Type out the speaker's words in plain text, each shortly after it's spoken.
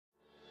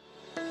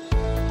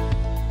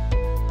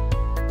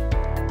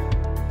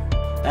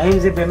האם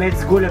זה באמת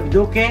סגולה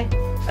בדוקה?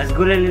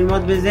 הסגולה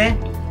ללמוד בזה?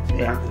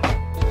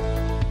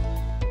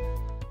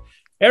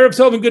 Erev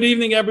Tov and good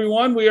evening,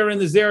 everyone. We are in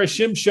the Zera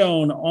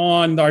Shimshon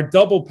on our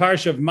double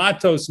Parsha of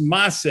Matos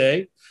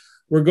Masei.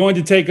 We're going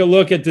to take a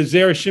look at the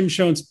Zera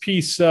Shimshon's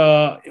piece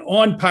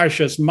on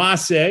Parshas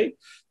Masei.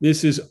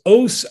 This is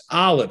Os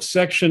Aleph,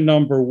 section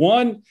number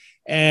 1.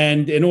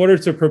 And in order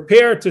to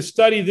prepare to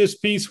study this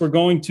piece, we're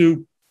going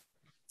to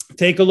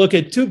take a look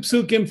at two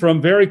psukim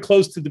from very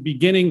close to the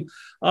beginning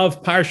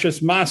of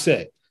Parshas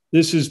Masei.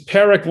 This is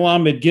Perek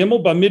Lamed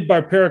Gimel,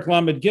 Bamidbar Perek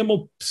Lamed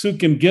Gimel,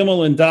 psukim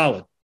Gimel and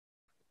Dalet.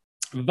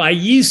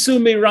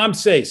 Vayisu mi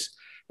Ramses.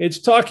 It's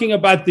talking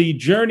about the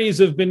journeys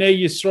of Bnei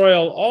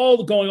Yisrael,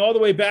 going all the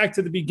way back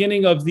to the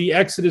beginning of the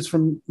Exodus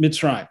from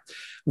Mitzrayim.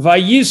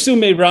 Vayisu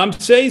mi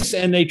Ramses,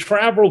 and they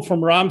traveled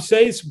from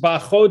Ramses,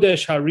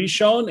 Bachodesh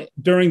Harishon,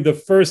 during the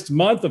first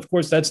month. Of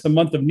course, that's the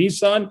month of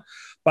Nisan.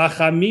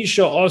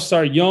 Bachamisha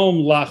Osar Yom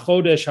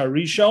Lachodesh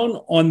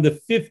Harishon, on the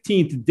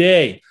 15th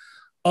day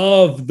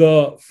of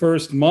the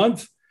first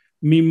month.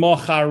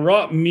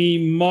 Mimocharas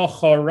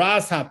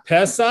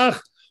HaPesach,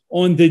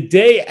 on the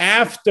day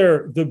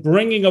after the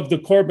bringing of the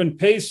Korban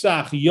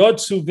Pesach,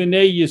 Yotzu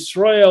Bnei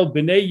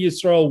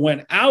Yisrael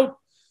went out,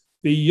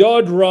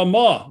 B'yod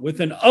Ramah,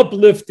 with an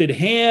uplifted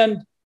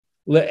hand,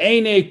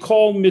 Le'ene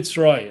Kol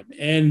Mitzrayim,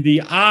 and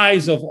the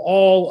eyes of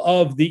all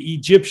of the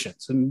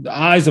Egyptians, and the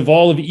eyes of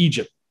all of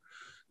Egypt.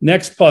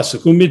 Next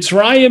pasuk,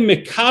 U'Mitzrayim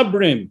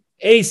Mekabrim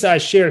Eis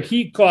Asher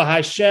Hika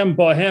Hashem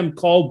Bahem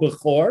Kol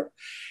Bechor.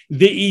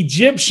 The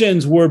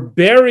Egyptians were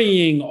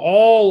burying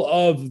all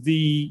of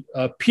the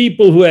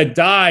people who had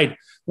died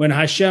when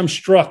Hashem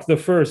struck the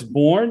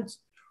firstborns.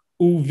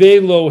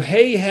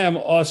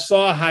 Uveloheihem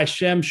asa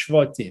Hashem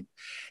shvatim.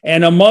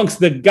 And amongst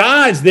the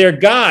gods, their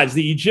gods,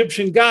 the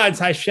Egyptian gods,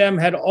 Hashem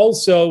had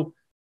also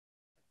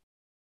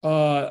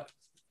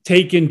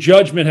taken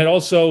judgment, had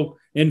also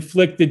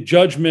inflicted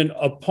judgment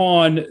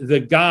upon the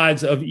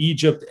gods of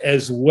Egypt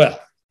as well.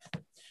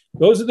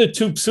 Those are the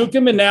two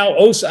psukim, and now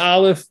Os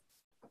Aleph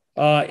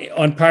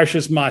on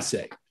Parshas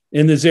Masei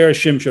in the Zera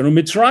Shimshon.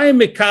 Mitzrayim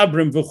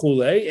Mekabrim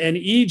v'chulei, and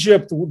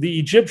Egypt, the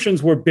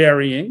Egyptians were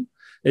burying,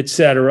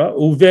 etc.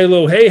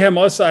 Uveloheihem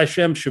asa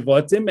Hashem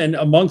shvatim, and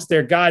amongst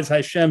their gods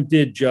Hashem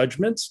did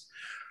judgments.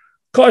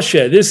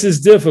 Koshe, this is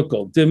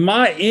difficult.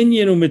 Dema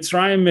inyan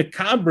u'Mitzrayim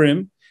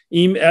Mekabrim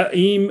im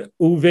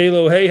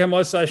uveloheihem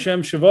asa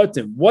Hashem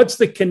shvatim. What's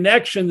the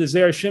connection, the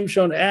Zera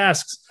Shimshon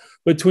asks,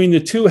 between the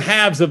two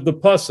halves of the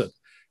pasuk?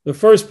 The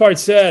first part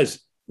says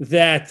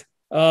that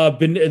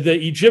the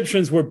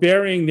Egyptians were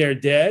burying their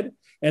dead,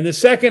 and the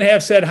second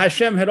half said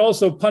Hashem had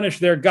also punished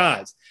their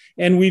gods.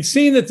 And we've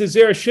seen that the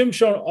Zera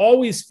Shimshon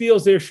always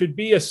feels there should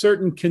be a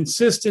certain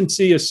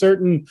consistency, a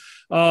certain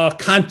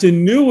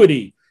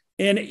continuity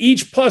in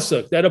each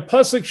pasuk, that a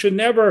pasuk should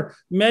never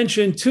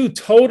mention two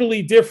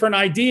totally different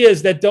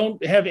ideas that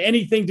don't have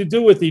anything to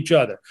do with each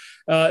other.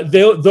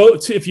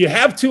 If you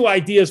have two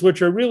ideas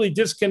which are really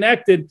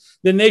disconnected,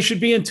 then they should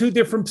be in two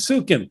different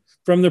psukim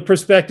from the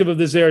perspective of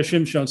the Zera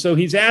Shimshon. So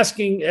he's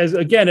asking,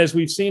 as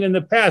we've seen in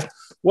the past,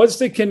 what's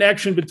the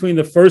connection between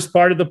the first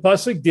part of the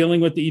pasuk,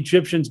 dealing with the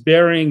Egyptians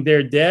burying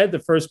their dead, the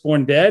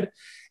firstborn dead,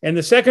 and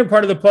the second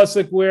part of the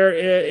pasuk where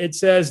it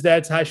says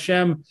that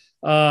Hashem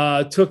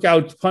took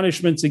out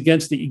punishments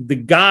against the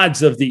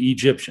gods of the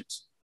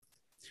Egyptians.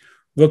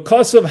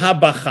 V'kosav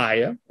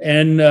ha-Bachaya,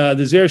 and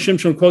the Zera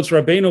Shimshon quotes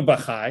Rabbeinu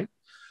Bachai,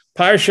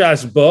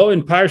 Parshas Bo,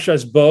 in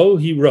Parshas Bo,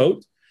 he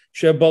wrote,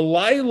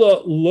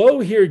 Shebalayla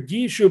lo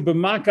hirgishu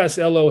b'makas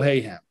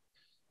Eloheihem.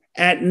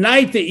 At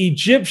night, the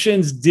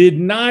Egyptians did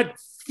not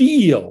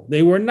feel,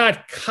 they were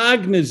not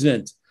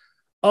cognizant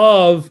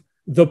of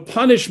the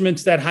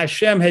punishments that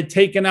Hashem had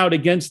taken out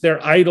against their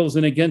idols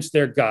and against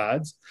their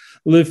gods.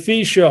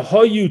 Lefisha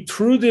hoyu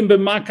trudim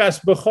b'makas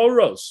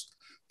bechoros,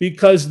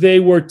 because they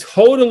were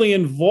totally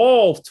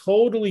involved,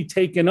 totally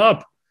taken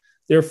up.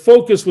 Their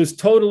focus was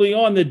totally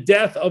on the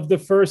death of the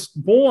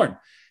firstborn.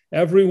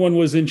 Everyone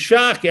was in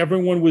shock.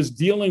 Everyone was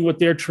dealing with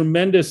their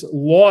tremendous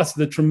loss,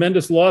 the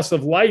tremendous loss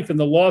of life and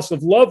the loss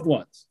of loved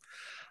ones.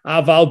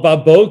 Aval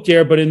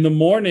baboker, but in the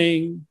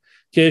morning,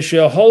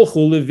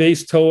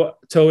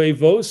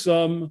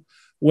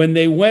 when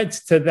they went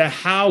to the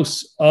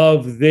house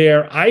of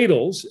their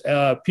idols,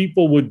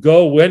 people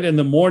went in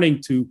the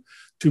morning to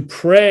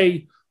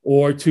pray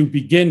or to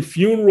begin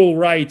funeral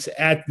rites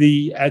at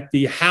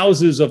the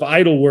houses of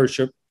idol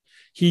worship.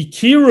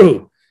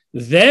 Hikiru.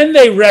 Then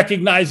they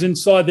recognized and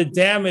saw the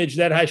damage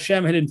that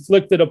Hashem had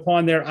inflicted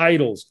upon their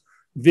idols.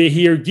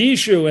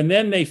 V'hirgishu, and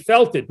then they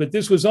felt it. But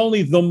this was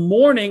only the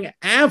morning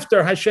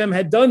after Hashem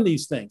had done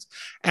these things.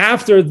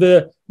 After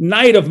the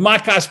night of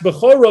Makas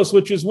Bechoros,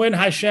 which is when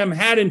Hashem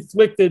had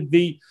inflicted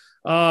the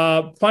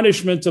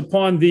punishment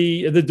upon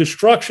the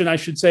destruction, I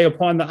should say,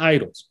 upon the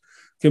idols.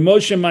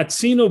 Kemoshe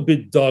matzino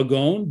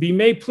b'dagon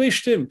b'mei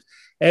plishtim,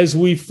 as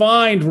we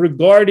find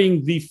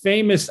regarding the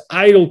famous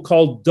idol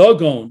called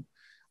Dagon,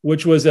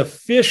 which was a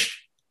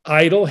fish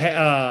idol,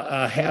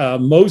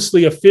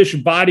 mostly a fish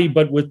body,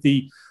 but with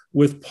the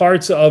with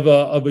parts of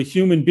a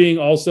human being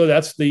also.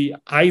 That's the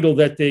idol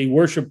that they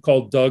worship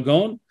called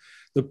Dagon,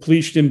 the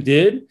Plishtim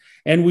did.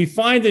 And we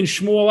find in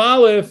Shmuel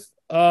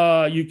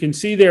Aleph, you can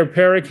see there,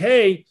 Perek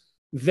Hey,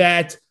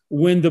 that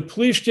when the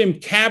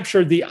Plishtim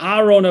captured the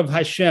Aron of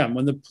Hashem,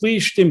 when the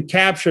Plishtim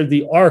captured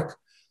the Ark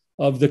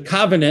of the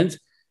Covenant,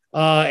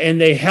 and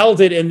they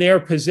held it in their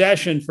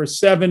possession for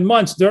 7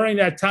 months, during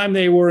that time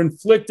they were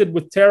inflicted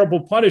with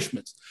terrible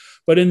punishments.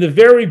 But in the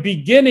very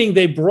beginning,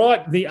 they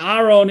brought the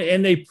Aron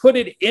and they put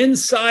it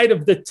inside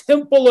of the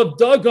temple of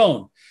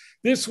Dagon.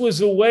 This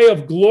was a way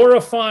of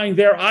glorifying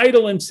their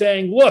idol and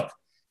saying, look,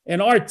 in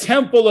our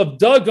temple of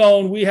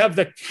Dagon, we have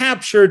the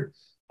captured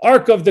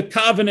Ark of the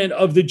Covenant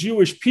of the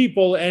Jewish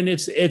people, and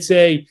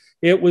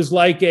it was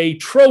like a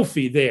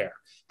trophy there.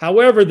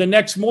 However, the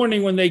next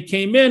morning when they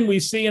came in, we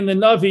see in the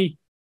Navi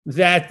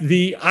that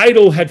the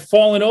idol had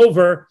fallen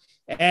over,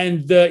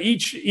 and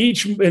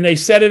and they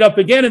set it up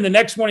again, and the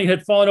next morning it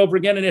had fallen over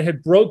again and it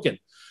had broken.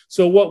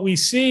 So what we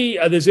see,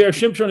 the Zera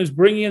Shimshon is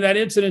bringing in that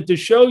incident to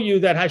show you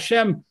that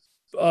Hashem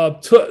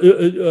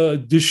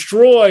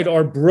destroyed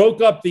or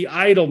broke up the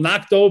idol,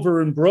 knocked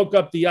over and broke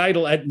up the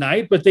idol at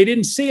night, but they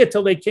didn't see it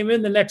till they came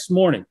in the next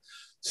morning.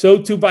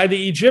 So too by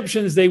the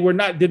Egyptians, they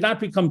did not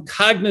become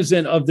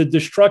cognizant of the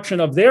destruction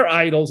of their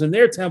idols and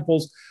their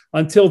temples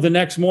until the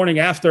next morning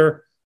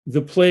after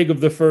the plague of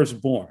the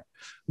firstborn.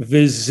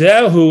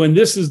 Vizehu, and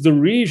this is the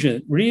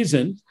reason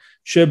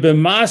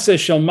shebemase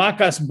shel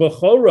makas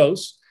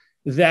bechoros,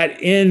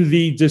 that in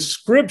the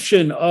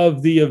description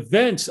of the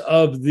events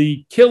of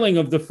the killing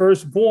of the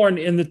firstborn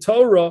in the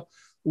Torah,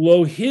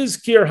 lo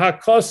hizkir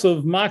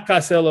hakosov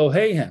makas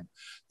Elohehem,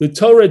 the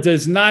Torah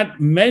does not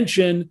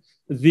mention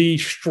the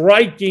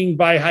striking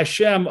by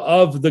Hashem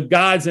of the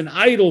gods and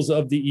idols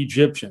of the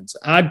Egyptians.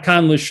 Ad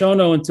kan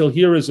lishono, until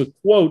here is a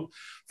quote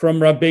from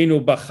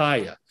Rabbeinu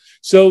Bachaya.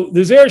 So the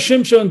Zera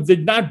Shimshon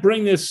did not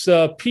bring this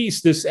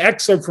this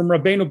excerpt from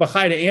Rabbeinu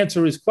Bachai to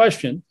answer his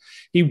question.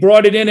 He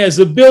brought it in as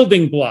a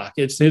building block.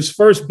 It's his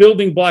first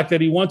building block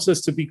that he wants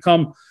us to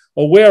become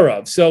aware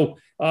of. So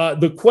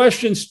the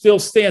question still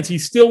stands. He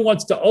still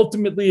wants to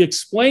ultimately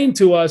explain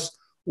to us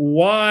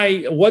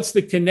what's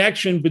the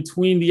connection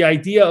between the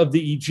idea of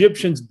the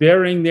Egyptians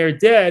burying their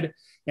dead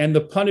and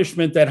the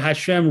punishment that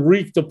Hashem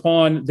wreaked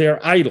upon their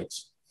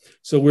idols.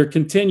 So we're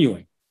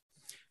continuing.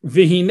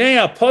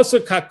 Vihinea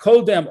pasuk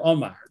hakodem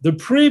omar. The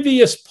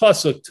previous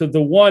pasuk to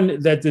the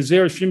one that the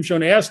Zera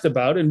Shimshon asked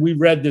about, and we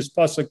read this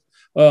pasuk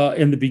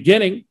in the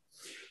beginning.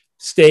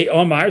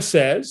 Omar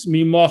says,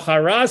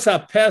 "Mimocharas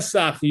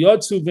haPesach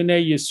yotzu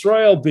b'nei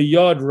Yisrael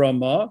b'yod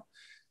Ramah."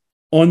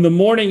 On the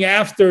morning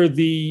after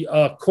the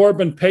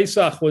Korban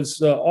Pesach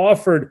was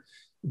offered,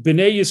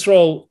 B'nai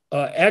Yisrael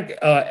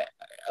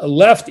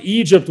left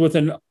Egypt with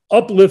an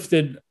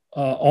uplifted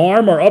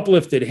arm or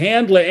uplifted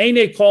hand,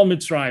 le'enei kol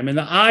Mitzrayim, in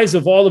the eyes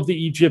of all of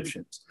the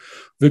Egyptians.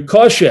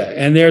 V'koshe,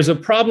 and there's a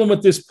problem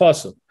with this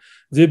pasuk.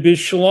 The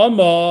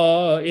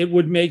bishlama, it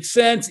would make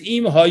sense,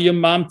 im hayam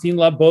mamtin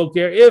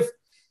laboker, if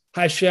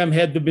Hashem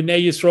had the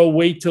B'nai Yisrael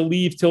wait to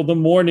leave till the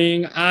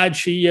morning, ad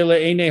sheyeh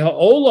le'enei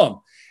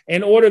ha'olam,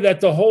 in order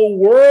that the whole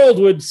world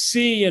would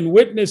see and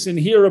witness and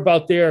hear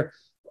about their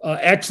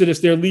exodus,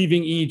 their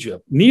leaving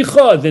Egypt.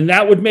 Nicha, then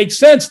that would make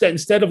sense that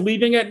instead of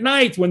leaving at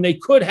night when they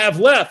could have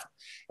left,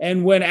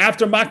 and when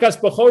after Makas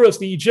Bechoros,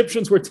 the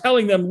Egyptians were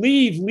telling them,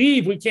 leave,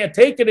 we can't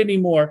take it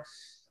anymore,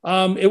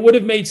 it would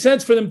have made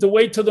sense for them to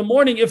wait till the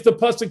morning if the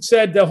pasuk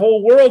said the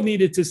whole world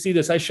needed to see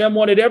this. Hashem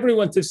wanted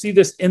everyone to see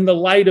this in the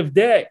light of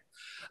day.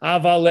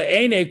 Aval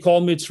le'enei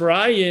kol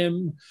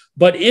Mitzrayim,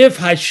 but if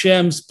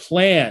Hashem's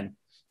plan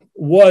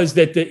was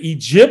that the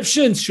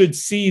Egyptians should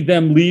see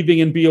them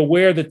leaving and be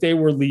aware that they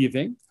were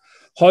leaving,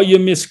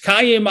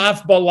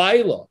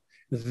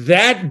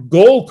 that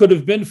goal could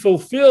have been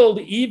fulfilled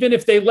even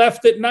if they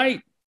left at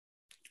night.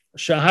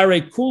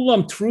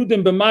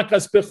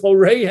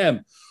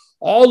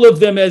 All of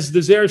them, as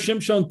the Zera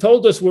Shimshon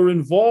told us, were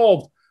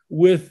involved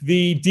with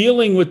the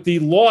dealing with the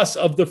loss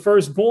of the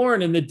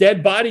firstborn and the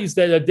dead bodies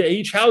that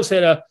each house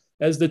had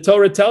as the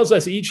Torah tells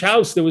us, each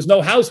house, there was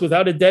no house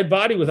without a dead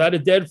body, without a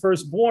dead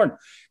firstborn.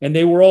 And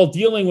they were all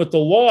dealing with the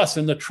loss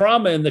and the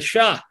trauma and the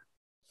shock.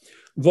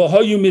 And the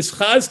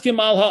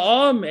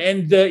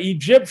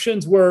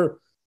Egyptians were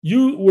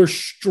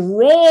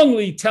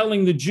strongly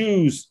telling the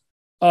Jews,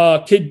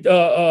 in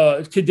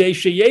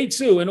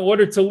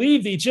order to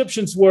leave. The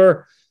Egyptians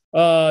were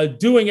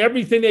doing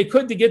everything they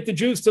could to get the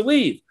Jews to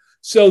leave.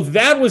 So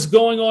that was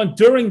going on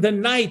during the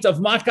night of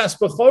Makas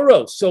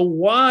Bechoros. So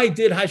why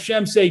did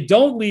Hashem say,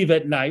 don't leave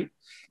at night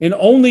and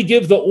only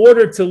give the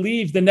order to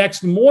leave the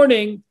next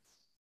morning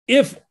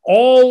if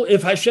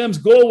Hashem's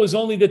goal was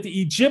only that the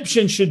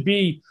Egyptians should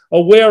be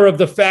aware of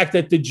the fact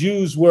that the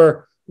Jews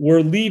were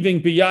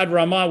leaving Biyad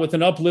Ramah with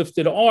an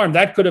uplifted arm?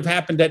 That could have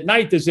happened at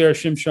night, the Zera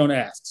Shimshon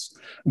asks.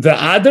 The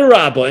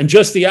Adarabah, and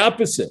just the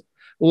opposite.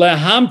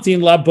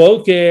 Lehamtin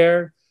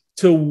laboker,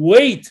 to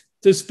wait,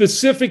 to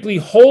specifically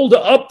hold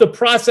up the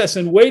process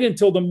and wait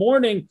until the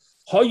morning.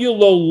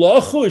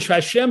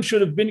 Hashem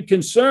should have been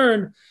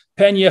concerned,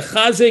 pen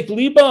yechazek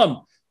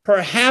libam,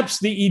 perhaps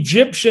the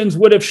Egyptians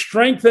would have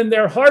strengthened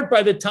their heart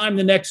by the time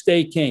the next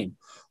day came.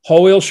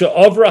 Hoil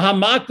she'ovra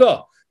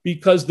hamaka,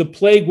 because the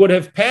plague would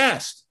have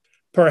passed.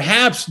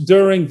 Perhaps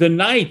during the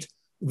night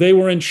they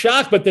were in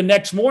shock, but the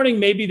next morning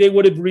maybe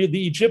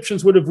the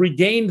Egyptians would have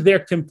regained their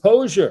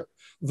composure.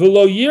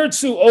 V'lo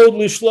yirtzu od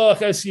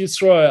lishloach es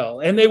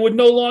Yisrael, and they would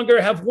no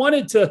longer have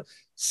wanted to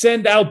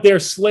send out their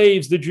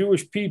slaves, the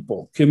Jewish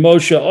people.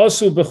 Kimosha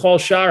osu b'chol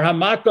shar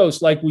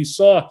hamakos, like we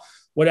saw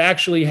what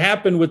actually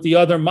happened with the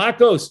other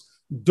makos.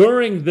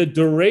 During the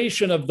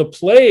duration of the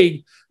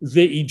plague,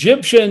 the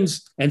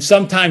Egyptians, and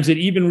sometimes it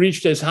even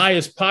reached as high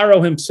as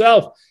Paro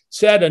himself,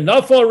 said,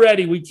 enough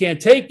already, we can't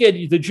take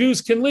it, the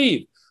Jews can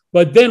leave.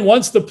 But then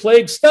once the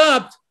plague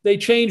stopped, they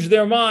changed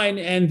their mind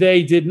and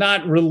they did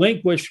not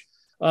relinquish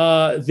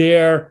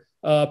their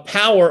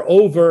power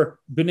over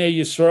Bnei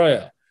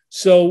Yisrael.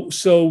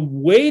 So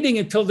waiting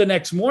until the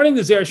next morning,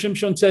 the Zera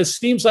Shimshon says,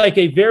 seems like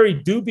a very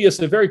dubious,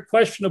 a very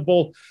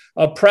questionable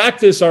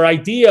practice or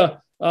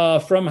idea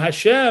from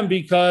Hashem,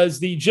 because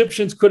the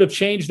Egyptians could have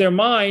changed their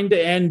mind,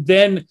 and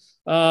then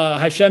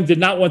Hashem did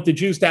not want the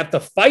Jews to have to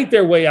fight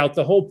their way out.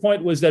 The whole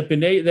point was that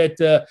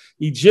the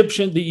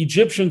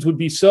Egyptians would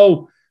be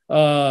so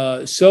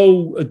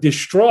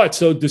distraught,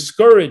 so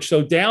discouraged,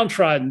 so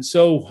downtrodden,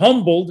 so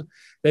humbled,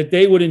 that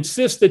they would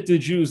insist that the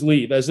Jews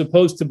leave, as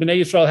opposed to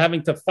Bnei Yisrael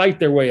having to fight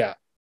their way out.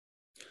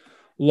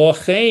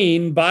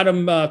 Lochein,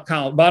 bottom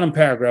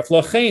paragraph.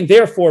 Lochein,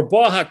 therefore,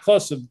 ba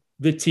hakosav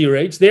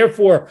v'tirates.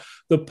 Therefore,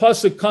 the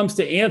pasuk comes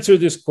to answer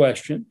this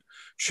question.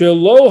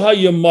 Shelo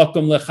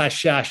hayamakom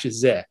lechashash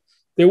zeh.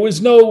 There was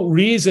no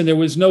reason, there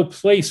was no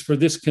place for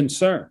this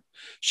concern.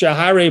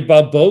 Shahare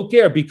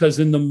baboker, because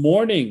in the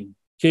morning,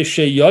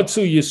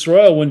 kisheyatzu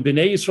Yisrael, when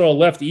Bnei Yisrael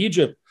left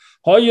Egypt,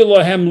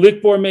 hayelahem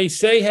likbor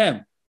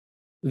meisehem.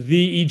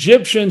 The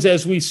Egyptians,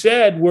 as we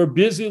said, were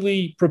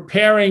busily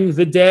preparing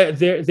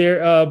preparing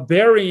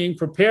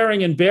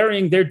and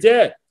burying their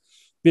dead.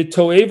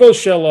 B'toevo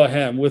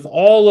shelahem, with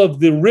all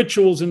of the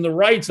rituals and the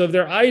rites of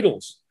their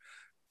idols,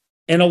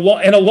 and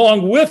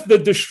along with the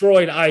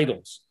destroyed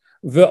idols.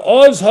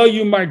 Ve'oz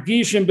hayu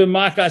margishim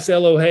b'makas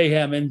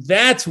Elohehem, and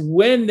that's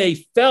when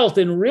they felt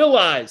and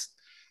realized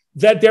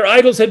that their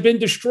idols had been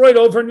destroyed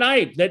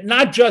overnight. That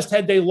not just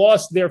had they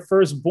lost their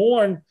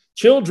firstborn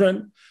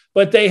children,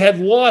 but they had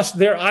lost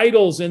their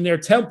idols in their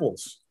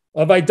temples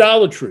of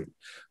idolatry.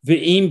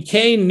 Ve'im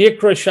kein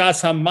nikra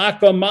shas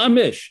hamaka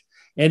mamish.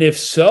 And if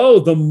so,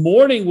 the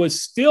mourning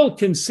was still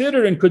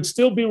considered and could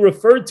still be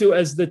referred to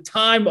as the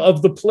time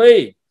of the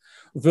plague.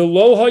 And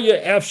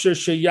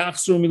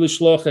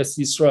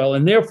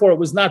therefore, it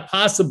was not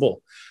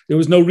possible. There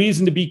was no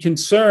reason to be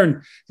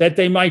concerned that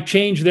they might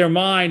change their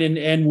mind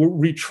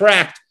and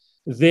retract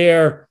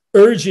their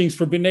urgings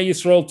for Bnei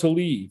Yisrael to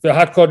leave. The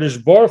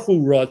HaKadosh Baruch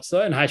Hu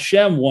Rotza, and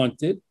Hashem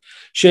wanted,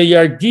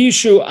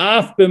 sheyargishu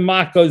af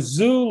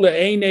b'makazu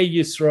le'enei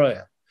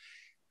Yisrael.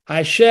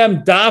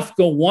 Hashem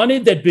Dafka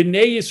wanted that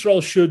Bnei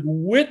Yisrael should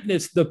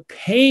witness the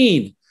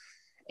pain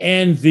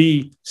and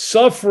the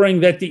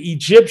suffering that the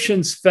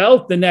Egyptians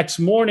felt the next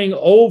morning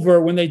over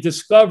when they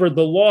discovered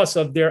the loss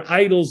of their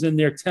idols in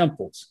their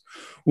temples.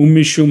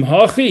 Umishum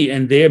hachi,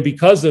 and there,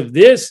 because of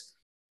this,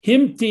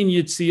 Himtin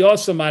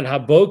Yitziyosam ad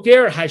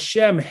Haboker,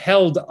 Hashem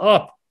held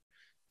up.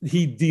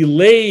 He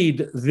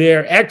delayed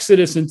their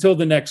exodus until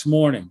the next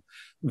morning.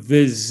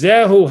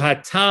 V'zehu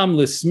hatam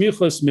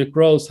l'smichos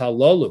mikros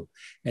halolu.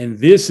 And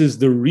this is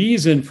the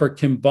reason for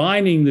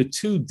combining the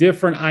two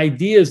different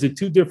ideas, the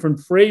two different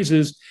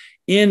phrases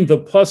in the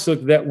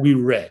pasuk that we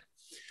read.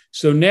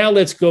 So now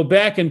let's go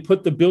back and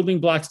put the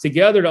building blocks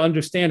together to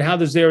understand how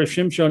the Zera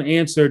Shimshon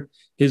answered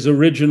his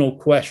original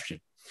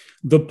question.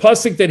 The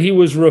pasuk that he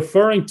was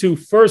referring to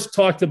first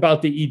talked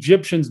about the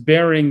Egyptians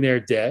burying their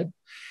dead,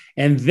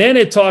 and then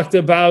it talked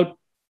about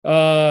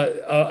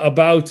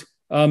the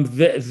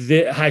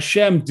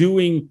Hashem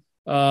doing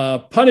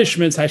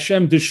punishments,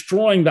 Hashem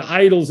destroying the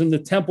idols in the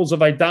temples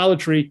of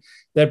idolatry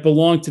that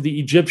belonged to the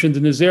Egyptians.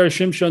 And the Zera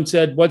Shimshon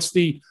said, "What's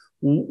the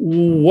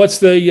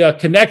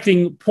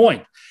connecting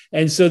point?"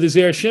 And so the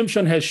Zera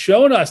Shimshon has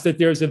shown us that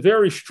there's a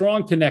very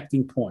strong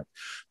connecting point,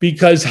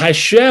 because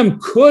Hashem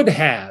could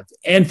have,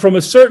 and from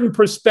a certain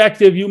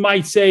perspective, you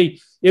might say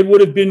it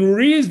would have been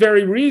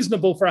very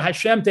reasonable for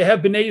Hashem to have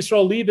Bnei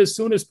Yisrael leave as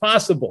soon as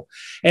possible.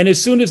 And as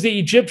soon as the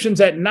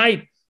Egyptians at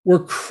night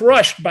were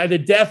crushed by the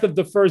deaths of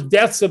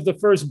the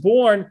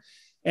firstborn,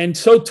 and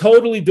so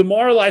totally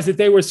demoralized that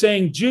they were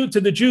saying to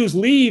the Jews,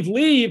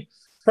 leave,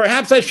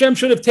 perhaps Hashem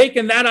should have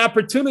taken that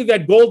opportunity,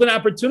 that golden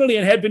opportunity,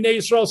 and had Bnei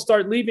Yisrael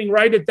start leaving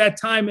right at that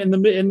time in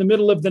the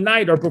middle of the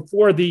night or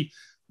before the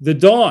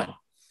dawn.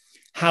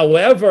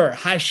 However,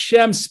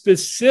 Hashem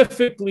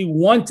specifically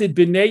wanted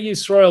Bnei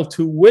Yisrael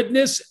to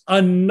witness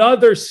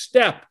another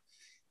step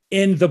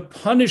in the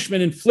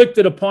punishment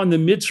inflicted upon the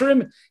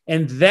Mitzrim,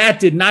 and that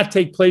did not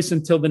take place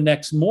until the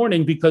next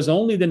morning, because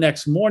only the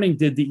next morning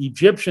did the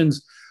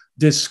Egyptians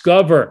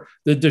discover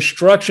the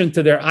destruction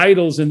to their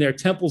idols and their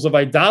temples of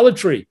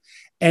idolatry.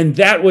 And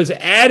that was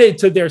added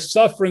to their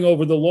suffering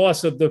over the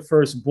loss of the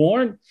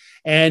firstborn.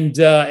 And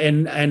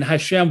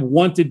Hashem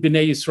wanted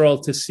Bnei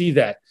Yisrael to see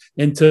that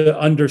and to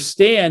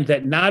understand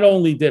that not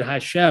only did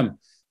Hashem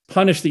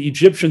punish the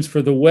Egyptians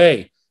for the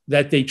way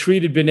that they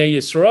treated Bnei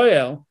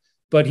Yisrael,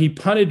 but he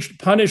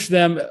punished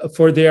them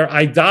for their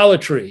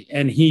idolatry,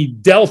 and he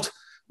dealt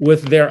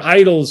with their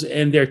idols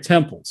and their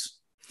temples.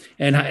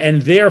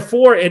 And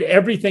therefore,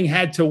 everything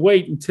had to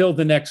wait until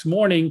the next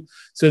morning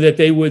so that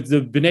the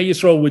Bnei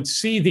Yisrael would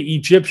see the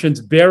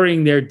Egyptians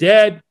burying their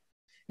dead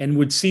and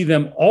would see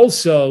them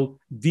also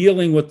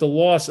dealing with the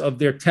loss of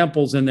their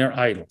temples and their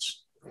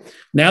idols.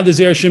 Now the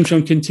Zera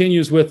Shimshon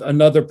continues with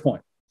another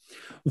point.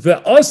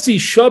 Ve'asi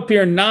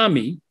shapir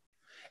nami,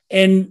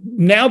 and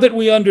now that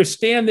we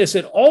understand this,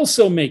 it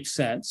also makes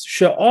sense.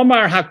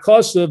 She'omar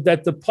hakasuv,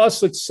 that the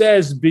pasuk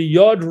says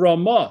biyod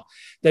ramah,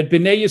 that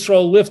Bnei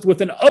Yisrael lift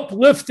with an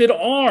uplifted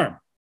arm.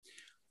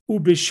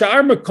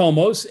 Ubishar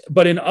makomos,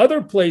 but in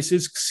other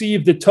places,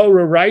 ksiv, the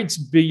Torah writes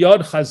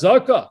biyod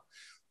chazaka,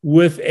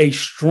 with a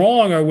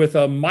strong or with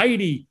a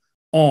mighty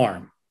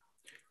arm.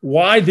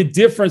 Why the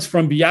difference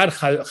from biyad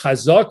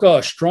chazaka,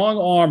 a strong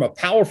arm, a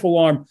powerful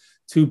arm,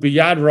 to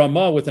biyad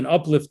ramah, with an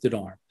uplifted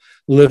arm?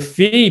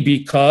 Lefi,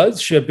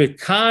 because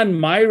shebekan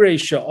mayre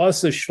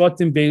she'asa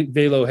shvatim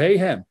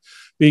ve'elohehem,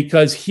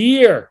 because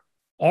here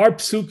our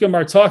psukim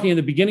are talking in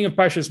the beginning of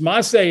Parshas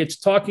Masei, it's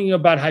talking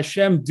about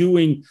Hashem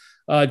doing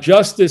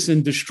justice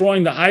and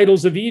destroying the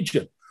idols of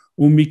Egypt.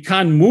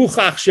 Umikan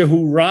muchach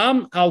shehu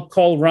ram al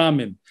kol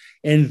ramim.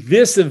 And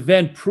this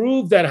event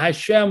proved that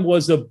Hashem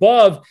was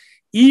above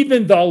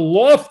even the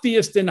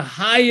loftiest and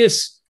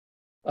highest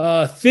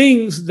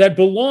things that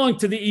belong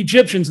to the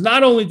Egyptians.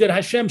 Not only did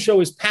Hashem show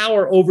his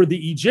power over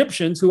the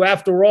Egyptians, who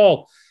after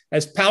all,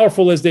 as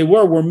powerful as they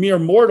were mere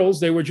mortals,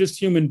 they were just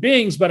human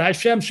beings, but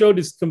Hashem showed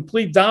his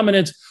complete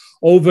dominance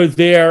over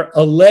their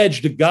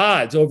alleged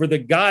gods, over the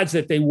gods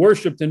that they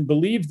worshipped and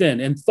believed in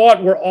and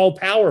thought were all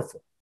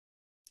powerful.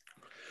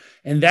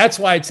 And that's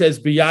why it says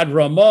biyad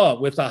ramah,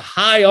 with a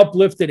high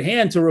uplifted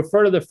hand, to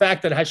refer to the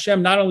fact that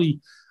Hashem not only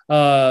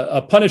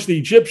punished the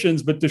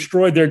Egyptians, but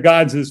destroyed their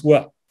gods as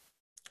well.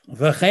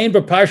 V'chein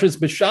b'Parshas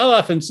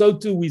B'Shalach, and so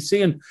too we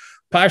see in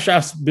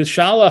Parshas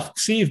B'Shalach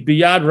ksiv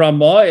biyad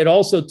ramah. It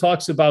also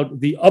talks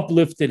about the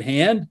uplifted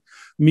hand,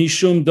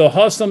 mishum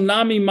dohasam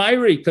nami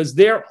mayri, because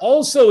there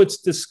also it's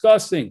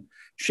discussing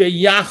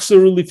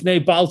sheyachzeru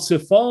lifnei Baal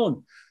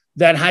Tzifon,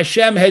 that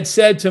Hashem had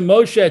said to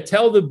Moshe,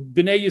 tell the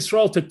Bnei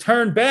Yisrael to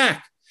turn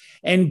back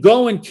and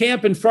go and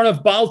camp in front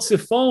of Baal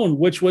Tzifon,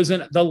 which was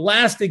the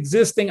last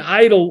existing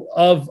idol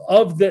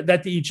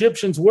that the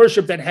Egyptians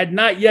worshipped that had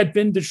not yet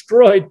been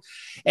destroyed.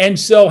 And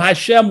so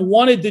Hashem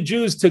wanted the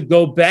Jews to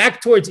go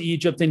back towards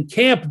Egypt and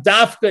camp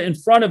dafka in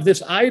front of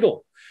this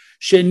idol,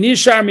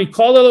 Shenishar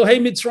mikol Elohei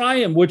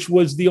Mitzrayim, which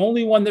was the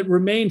only one that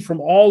remained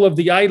from all of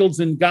the idols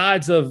and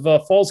gods of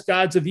false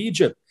gods of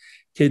Egypt.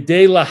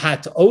 Kedei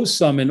lahat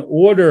osam, in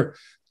order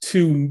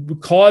to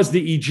cause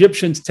the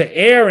Egyptians to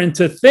err and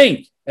to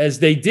think, as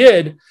they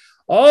did,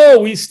 oh,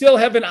 we still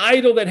have an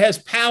idol that has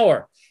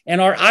power,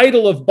 and our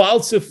idol of Baal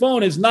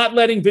Tzifon is not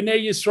letting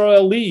Bnei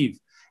Yisrael leave.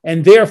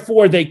 And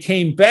therefore they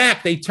came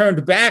back, they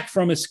turned back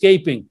from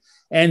escaping,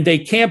 and they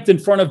camped in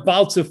front of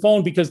Baal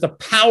Tzifon because the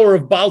power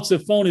of Baal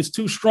Tzifon is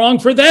too strong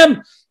for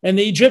them. And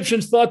the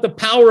Egyptians thought the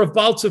power of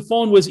Baal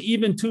Tzifon was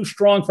even too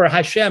strong for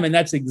Hashem. And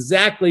that's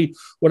exactly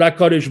what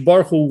HaKadosh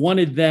Baruch Hu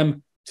wanted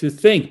them to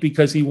think,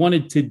 because he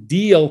wanted to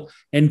deal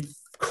and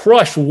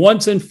crush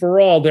once and for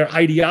all their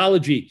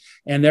ideology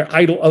and their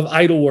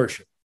idol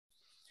worship.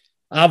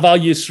 Aval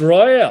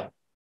Yisrael.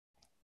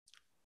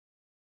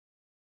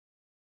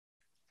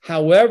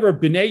 However,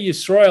 Bnei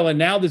Yisrael, and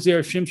now the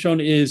Zera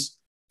Shimshon is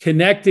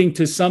connecting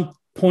to some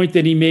point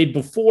that he made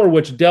before,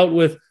 which dealt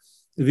with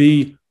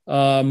the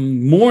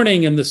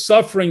mourning and the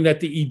suffering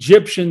that the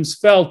Egyptians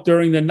felt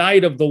during the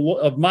night of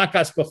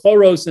Makas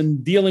Bechoros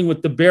and dealing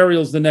with the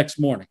burials the next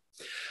morning.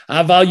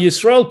 Aval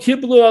Yisrael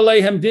kiblu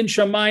aleihem din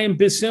shamayim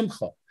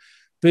b'simcha.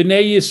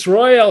 Bnei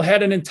Yisrael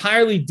had an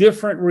entirely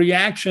different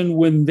reaction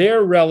when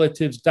their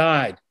relatives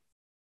died.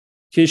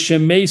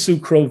 Kishemesu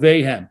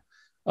krovehem.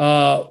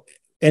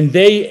 And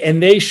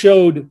they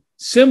showed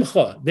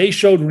simcha, they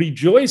showed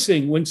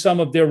rejoicing when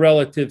some of their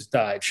relatives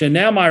died.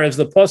 Shenamar, as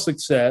the pasuk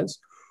says,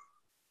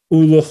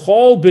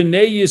 Ulechol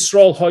b'nei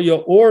Yisrael haya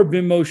or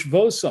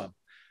b'moshvosam.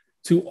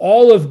 To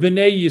all of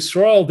b'nei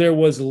Yisrael there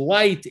was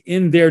light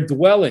in their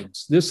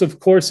dwellings. This, of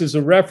course, is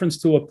a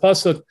reference to a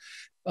pasuk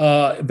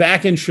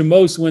back in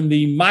Shemos when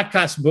the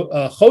makas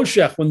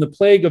choshech, when the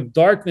plague of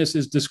darkness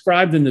is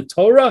described in the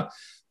Torah.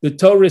 The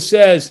Torah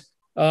says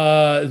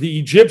the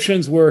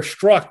Egyptians were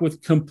struck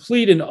with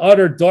complete and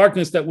utter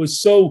darkness that was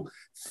so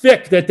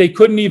thick that they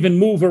couldn't even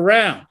move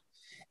around.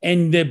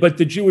 But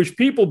the Jewish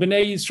people,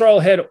 Bnei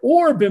Yisrael, had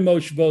or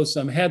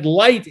b'moshvosam, had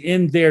light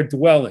in their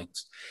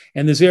dwellings.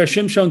 And the Zera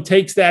Shimshon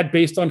takes that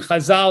based on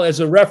Chazal as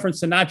a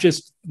reference to not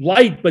just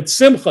light, but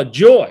simcha,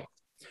 joy.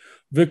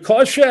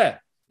 V'koshe,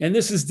 and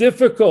this is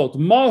difficult.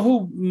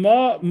 Mahu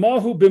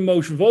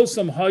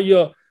b'moshvosam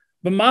haya,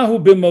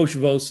 b'mahu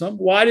b'moshvosam.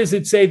 Why does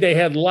it say they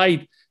had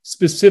light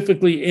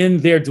specifically in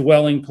their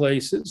dwelling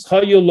places.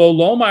 Haya lo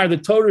lomar, the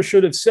Torah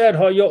should have said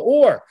haya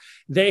or.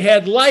 They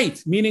had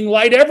light, meaning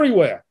light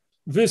everywhere.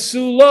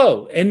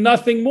 Visulo, and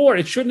nothing more.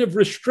 It shouldn't have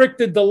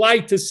restricted the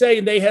light to say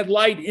they had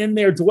light in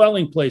their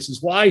dwelling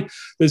places. Why?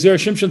 The Zera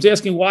Shimshon's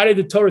asking, why did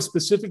the Torah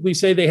specifically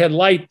say they had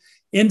light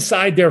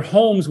inside their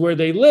homes where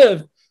they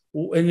lived,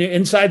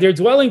 inside their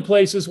dwelling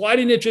places? Why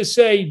didn't it just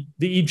say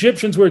the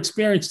Egyptians were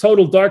experiencing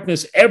total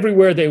darkness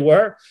everywhere they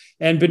were,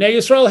 and Bnei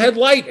Yisrael had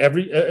light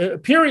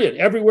period,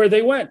 everywhere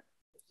they went?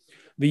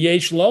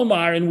 V'yesh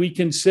lomar, and we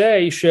can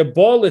say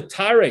shebol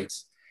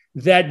etaretz,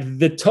 that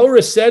the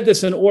Torah said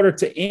this in order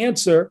to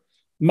answer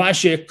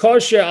Mashe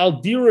kosher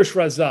al dirush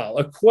Razal,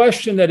 a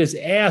question that is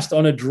asked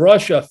on a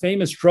drasha, a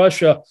famous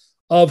drasha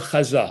of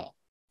Chazal.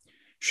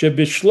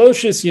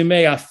 Shebishloshis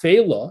yemei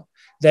afela,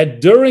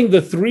 that during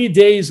the 3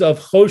 days of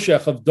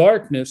choshech, of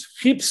darkness,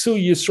 chipsu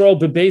Yisrael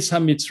bebeis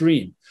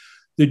hamitzrim,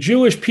 the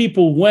Jewish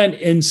people went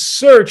and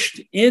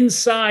searched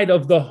inside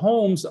of the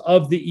homes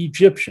of the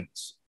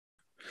Egyptians.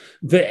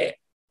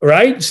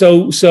 Right?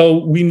 So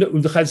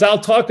the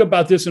Chazal talk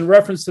about this in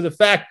reference to the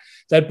fact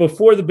that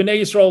before the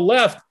Bnei Yisrael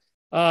left,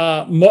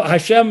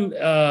 Hashem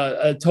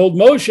told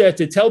Moshe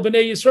to tell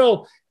Bnei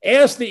Yisrael,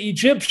 ask the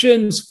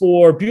Egyptians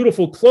for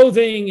beautiful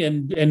clothing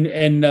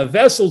and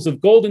vessels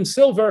of gold and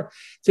silver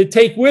to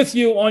take with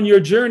you on your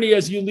journey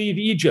as you leave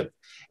Egypt.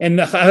 And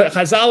the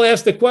Chazal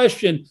asked the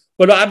question,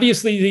 but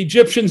obviously the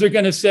Egyptians are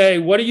going to say,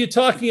 what are you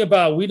talking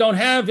about? We don't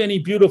have any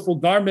beautiful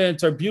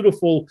garments or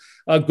beautiful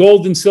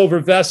gold and silver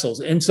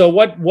vessels. And so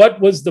what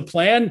was the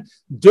plan?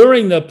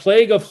 During the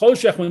plague of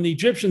Choshech, when the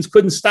Egyptians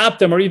couldn't stop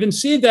them or even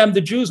see them,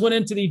 the Jews went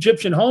into the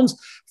Egyptian homes,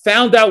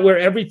 found out where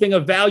everything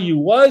of value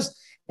was,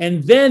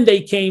 and then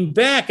they came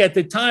back at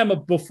the time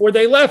of before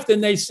they left,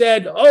 and they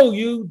said, oh,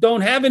 you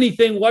don't have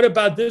anything. What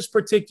about this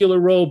particular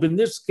robe and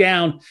this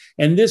gown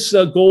and this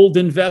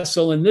golden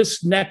vessel and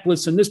this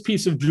necklace and this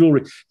piece of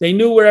jewelry? They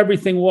knew where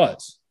everything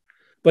was.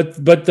 But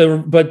the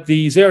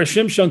Zera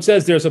Shimshon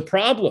says there's a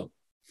problem.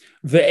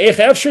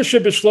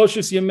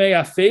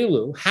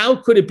 How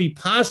could it be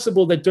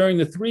possible that during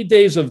the 3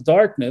 days of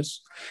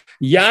darkness,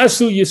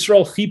 Yasu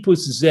Yisrael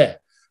Chipus Zeh,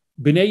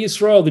 Bnei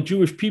Yisrael, the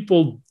Jewish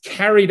people,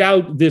 carried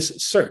out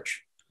this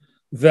search.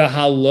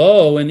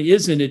 V'halo, and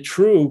isn't it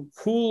true?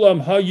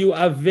 Kulam hayu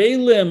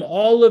avelim,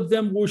 all of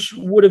them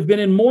would have been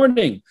in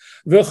mourning.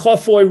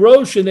 V'chafoi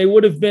rosh, and they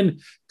would have been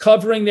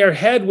covering their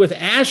head with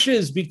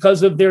ashes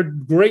because of their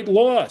great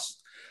loss.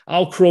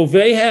 Al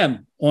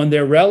krovehem, on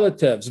their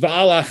relatives.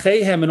 V'al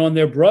achehem, and on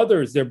their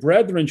brothers, their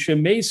brethren,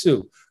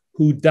 shemesu,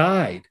 who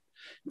died.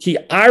 Ki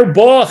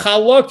arba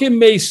halakim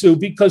mesu,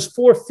 because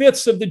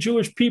 4/5 of the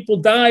Jewish people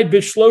died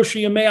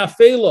b'shloshi yemei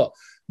afela,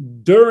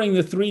 during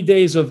the 3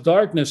 days of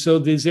darkness. So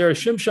the Zera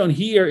Shimshon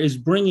here is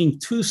bringing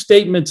two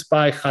statements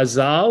by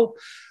Chazal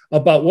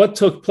about what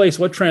took place,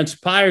 what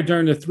transpired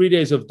during the 3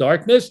 days of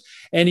darkness.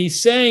 And he's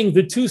saying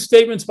the two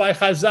statements by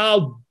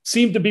Chazal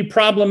seem to be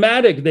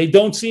problematic. They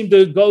don't seem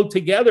to go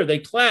together. They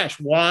clash.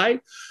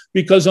 Why?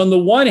 Because on the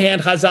one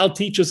hand, Chazal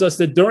teaches us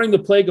that during the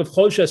plague of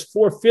Choshech,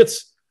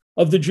 4/5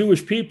 of the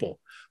Jewish people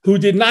who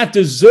did not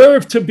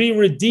deserve to be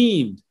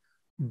redeemed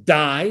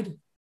died.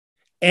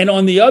 And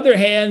on the other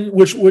hand,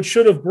 which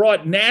should have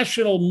brought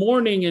national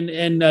mourning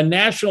and a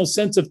national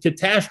sense of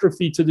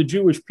catastrophe to the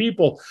Jewish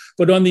people.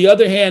 But on the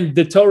other hand,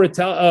 the Torah,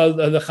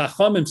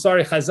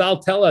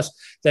 Chazal tell us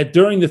that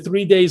during the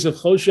 3 days of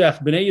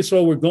Choshech, Bnei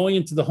Yisrael were going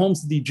into the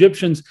homes of the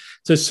Egyptians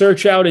to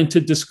search out and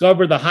to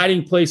discover the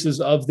hiding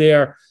places of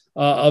their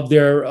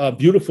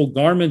beautiful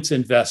garments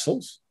and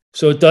vessels.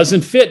 So it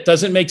doesn't fit,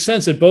 doesn't make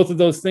sense that both of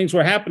those things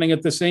were happening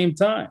at the same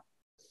time.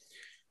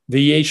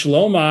 The Yesh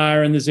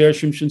Lomar and the Zera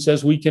Shimshon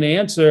says we can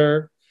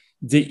answer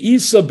the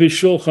Isa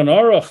b'Shulchan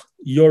Aruch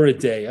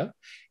Yoredeya.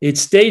 It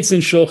states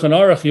in Shulchan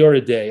Aruch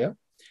Yoredeya,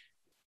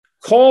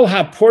 Kol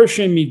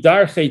HaPorshim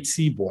Midarchei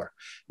Tzibor.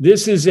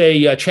 This is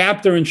a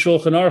chapter in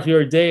Shulchan Aruch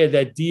Yoredeya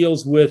that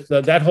deals with,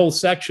 that whole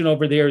section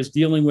over there is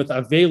dealing with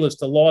Avelis,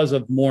 the laws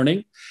of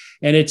mourning.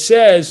 And it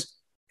says,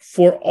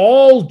 for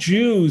all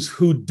Jews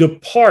who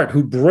depart,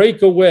 who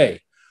break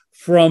away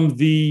from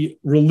the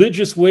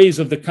religious ways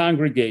of the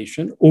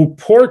congregation,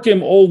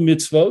 uporkim ol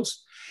mitzvos,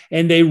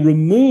 and they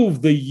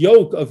remove the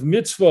yoke of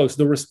mitzvos,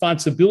 the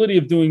responsibility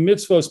of doing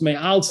mitzvos,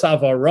 me'al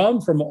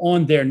savaram, from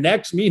on their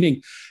necks,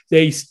 meaning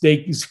they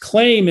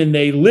claim and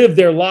they live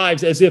their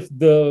lives as if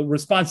the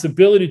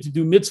responsibility to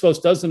do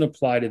mitzvos doesn't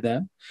apply to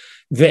them.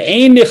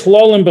 Ve'ein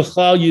nichlolim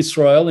b'chlal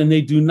Yisrael, and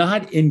they do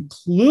not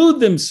include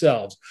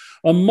themselves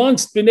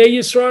amongst Bnei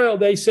Yisrael.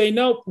 They say,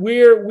 no,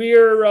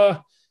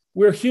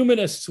 we're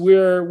humanists.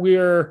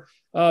 We're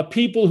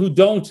people who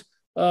don't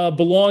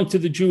belong to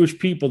the Jewish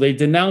people. They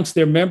denounce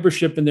their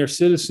membership and their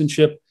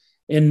citizenship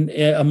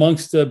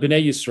amongst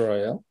Bnei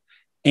Yisrael.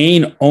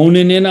 Ein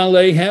onenin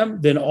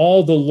aleihem, then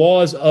all the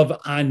laws of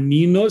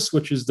aninus,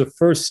 which is the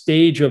first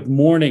stage of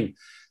mourning,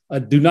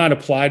 do not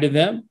apply to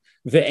them.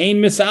 Ve'ein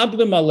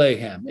misablim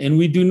aleihem, and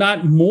we do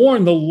not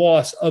mourn the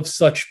loss of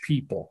such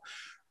people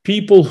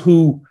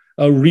who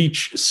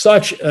reach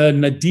such a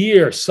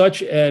nadir,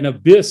 such an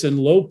abyss and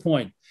low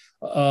point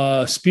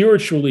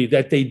spiritually,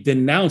 that they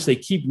denounce, they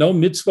keep no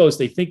mitzvos,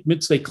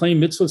 they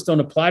claim mitzvos don't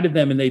apply to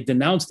them, and they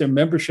denounce their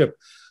membership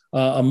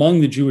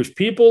among the Jewish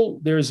people,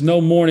 there is no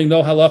mourning,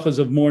 no halachas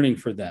of mourning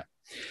for them.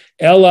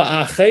 Ella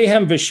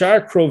achehem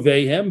v'shar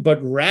krovehem, but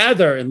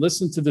rather, and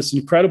listen to this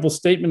incredible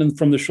statement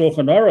from the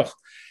Shulchan Aruch,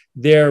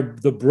 they're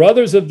the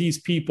brothers of these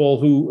people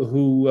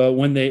who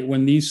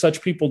when these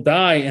such people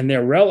die and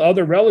their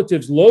other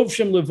relatives,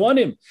 lovshim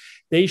levonim,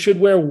 they should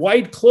wear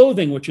white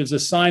clothing, which is a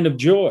sign of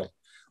joy.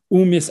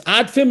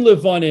 Umisatfim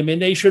levonim,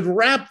 and they should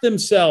wrap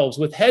themselves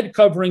with head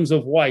coverings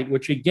of white,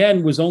 which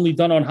again was only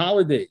done on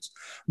holidays.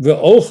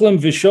 Ve'ochlim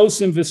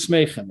v'shosim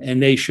v'smechem,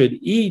 and they should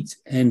eat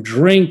and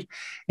drink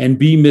and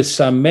be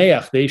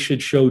misameach. They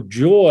should show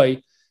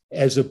joy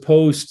as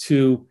opposed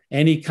to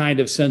any kind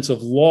of sense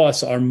of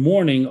loss or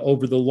mourning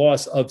over the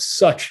loss of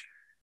such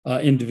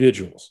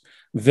individuals.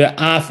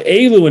 Ve'af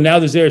elu, and now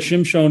the Zera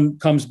Shimshon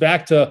comes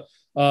back to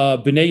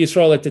Bnei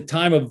Yisrael at the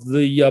time of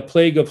the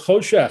plague of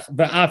Choshech.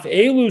 Ve'af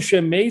elu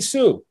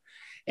shemesu,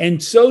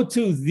 and so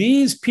too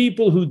these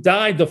people who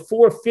died, the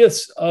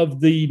 4/5 of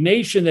the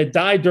nation that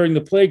died during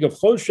the plague of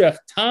Choshech,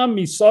 tam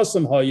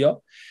misasam haya,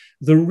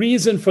 the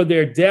reason for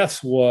their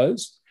deaths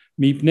was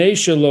mipnei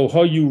shelo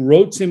hayu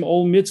rotzim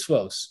ol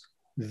mitzvos.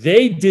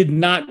 They did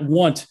not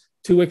want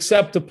to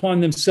accept upon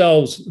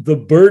themselves the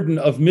burden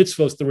of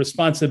mitzvos, the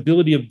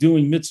responsibility of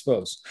doing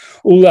mitzvos,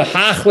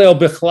 ulahachlel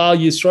bechlal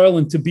Yisrael,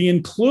 and to be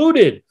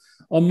included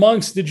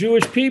amongst the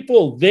Jewish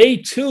people. They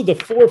too, the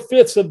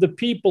 4/5 of the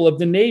people of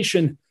the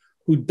nation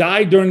who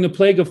died during the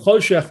plague of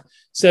Choshech,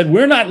 said,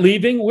 we're not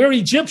leaving, we're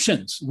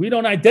Egyptians. We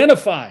don't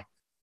identify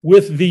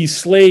with these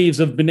slaves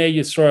of Bnei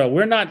Yisrael.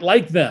 We're not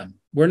like them.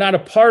 We're not a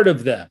part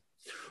of them.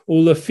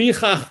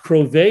 Ulefichach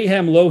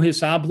kroveihem lo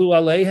hisablu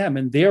aleihem,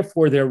 and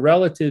therefore their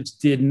relatives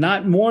did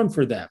not mourn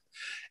for them.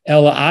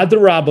 Ela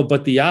adarabba,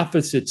 but the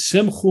opposite,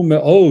 simchu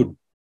me'od,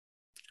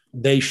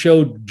 they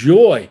showed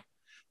joy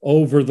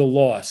over the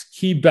loss.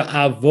 Ki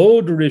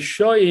ba'avod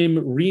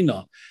rishoyim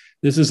rina.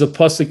 This is a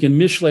pasuk in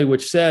Mishlei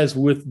which says,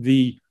 with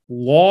the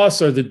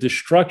loss or the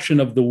destruction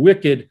of the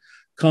wicked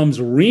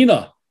comes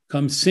rina,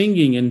 comes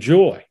singing and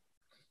joy.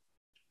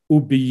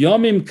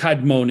 Ubiyamim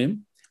kadmonim,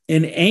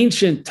 in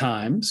ancient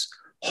times,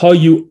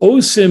 hayu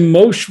osim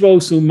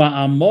moshvos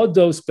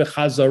uma'amodos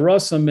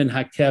bechazarosam min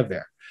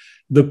hakever.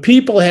 The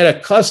people had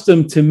a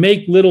custom to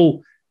make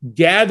little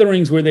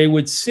gatherings where they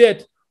would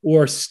sit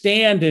or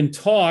stand and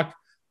talk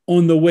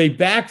on the way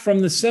back from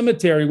the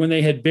cemetery when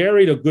they had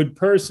buried a good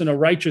person, a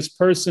righteous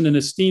person, an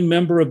esteemed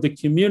member of the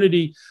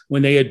community,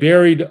 when they had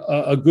buried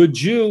a good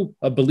Jew,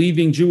 a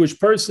believing Jewish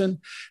person,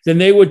 then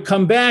they would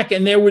come back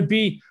and there would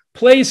be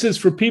places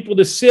for people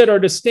to sit or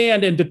to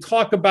stand and to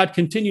talk about,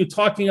 continue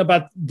talking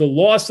about the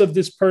loss of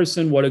this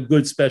person, what a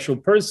good special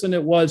person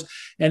it was.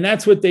 And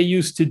that's what they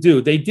used to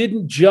do. They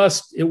didn't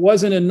just, it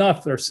wasn't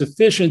enough or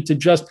sufficient to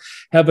just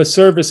have a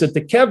service at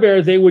the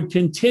kever. They would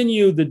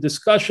continue the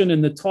discussion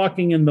and the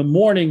talking in the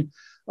morning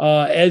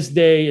and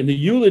the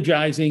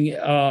eulogizing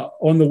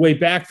on the way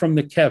back from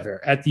the kever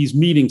at these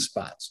meeting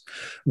spots.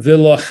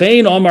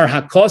 V'lochein Omar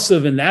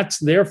HaKosav, and that's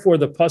therefore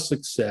the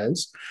pasuk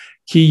says,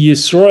 Ki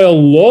Yisrael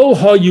lo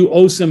hayu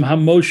osim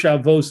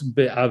hamoshavos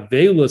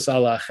be'avelus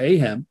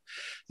alachehem,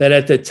 that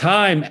at the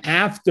time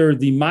after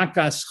the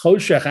Makas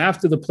Choshech,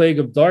 after the plague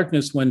of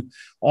darkness, when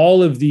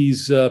all of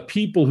these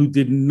people who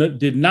did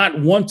not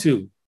want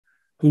to,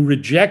 who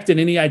rejected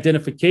any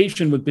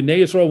identification with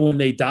Bnei Yisrael when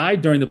they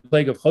died during the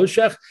plague of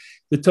Choshech,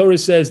 the Torah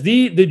says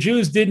the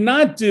Jews did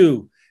not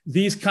do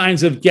these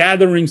kinds of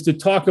gatherings to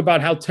talk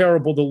about how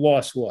terrible the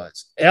loss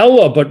was.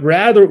 Ella, but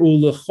rather,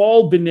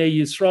 ulechol b'nei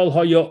Yisrael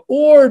haya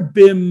or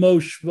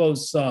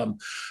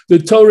b'moshvosam. The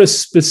Torah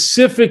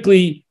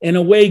specifically, in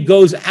a way,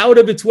 goes out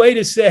of its way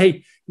to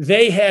say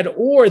they had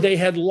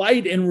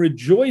light and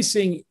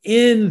rejoicing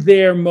in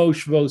their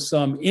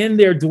moshvosam, in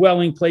their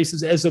dwelling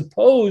places, as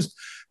opposed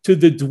to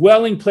the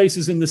dwelling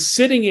places in the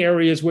sitting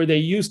areas where they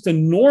used to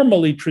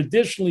normally,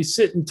 traditionally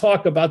sit and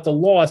talk about the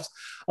loss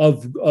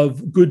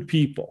of good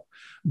people.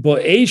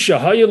 At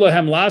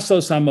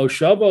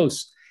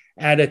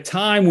a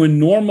time when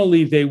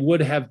normally they would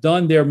have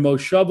done their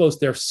moshavos,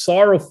 their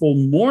sorrowful,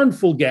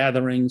 mournful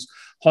gatherings,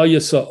 there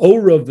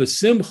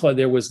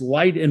was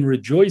light and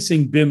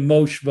rejoicing bim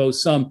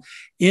moshvosam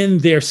in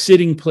their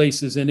sitting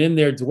places and in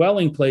their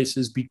dwelling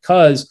places,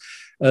 because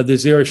the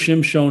Zera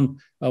Shimshon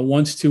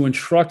wants to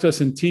instruct us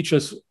and teach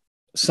us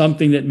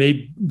something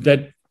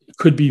that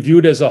could be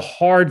viewed as a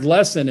hard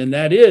lesson, and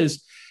that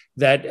is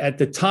that at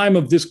the time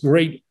of this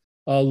great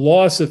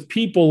loss of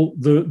people,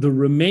 the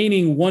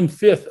remaining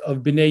 1/5 of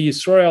Bnei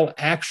Yisrael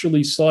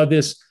actually saw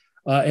this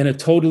in a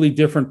totally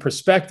different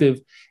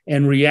perspective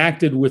and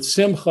reacted with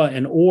simcha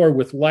and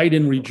with light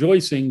and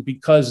rejoicing,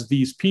 because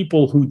these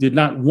people who did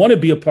not want to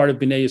be a part of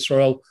Bnei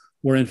Yisrael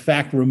were in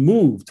fact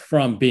removed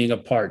from being a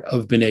part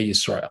of Bnei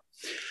Yisrael.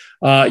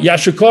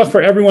 Yasher koach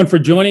for everyone for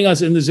joining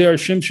us in the Zera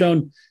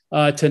Shimshon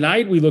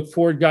tonight. We look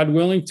forward, God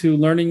willing, to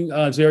learning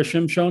Zera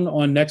Shimshon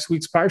on next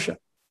week's Parsha.